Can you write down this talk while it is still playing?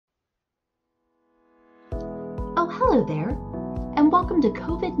Hello there, and welcome to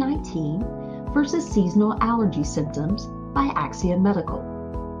COVID-19 versus Seasonal Allergy Symptoms by Axiom Medical.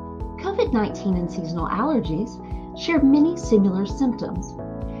 COVID-19 and seasonal allergies share many similar symptoms.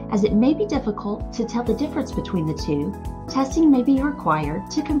 As it may be difficult to tell the difference between the two, testing may be required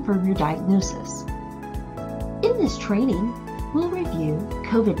to confirm your diagnosis. In this training, we'll review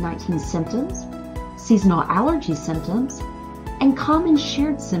COVID-19 symptoms, seasonal allergy symptoms, and common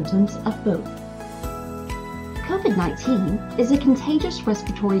shared symptoms of both. COVID-19 is a contagious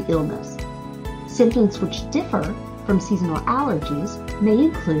respiratory illness. Symptoms which differ from seasonal allergies may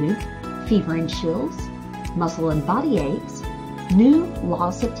include fever and chills, muscle and body aches, new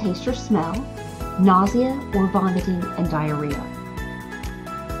loss of taste or smell, nausea or vomiting, and diarrhea.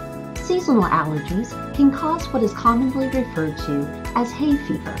 Seasonal allergies can cause what is commonly referred to as hay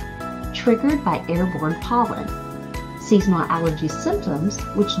fever, triggered by airborne pollen. Seasonal allergy symptoms,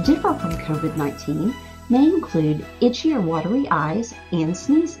 which differ from COVID-19, may include itchy or watery eyes and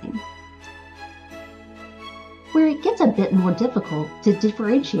sneezing. Where it gets a bit more difficult to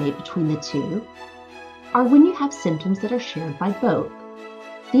differentiate between the two are when you have symptoms that are shared by both.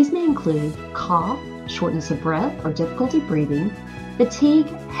 These may include cough, shortness of breath or difficulty breathing, fatigue,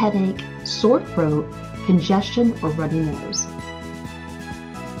 headache, sore throat, congestion, or runny nose.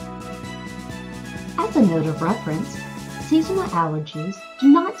 As a note of reference, seasonal allergies do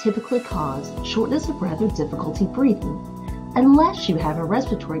not typically cause shortness of breath or difficulty breathing unless you have a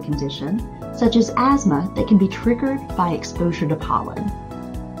respiratory condition such as asthma that can be triggered by exposure to pollen.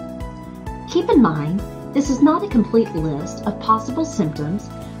 Keep in mind, this is not a complete list of possible symptoms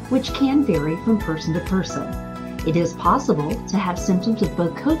which can vary from person to person. It is possible to have symptoms of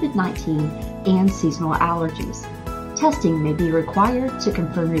both COVID-19 and seasonal allergies. Testing may be required to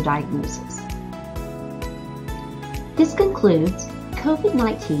confirm your diagnosis. This concludes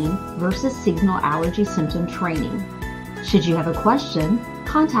COVID-19 versus seasonal allergy symptom training. Should you have a question,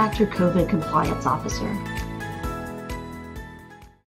 contact your COVID compliance officer.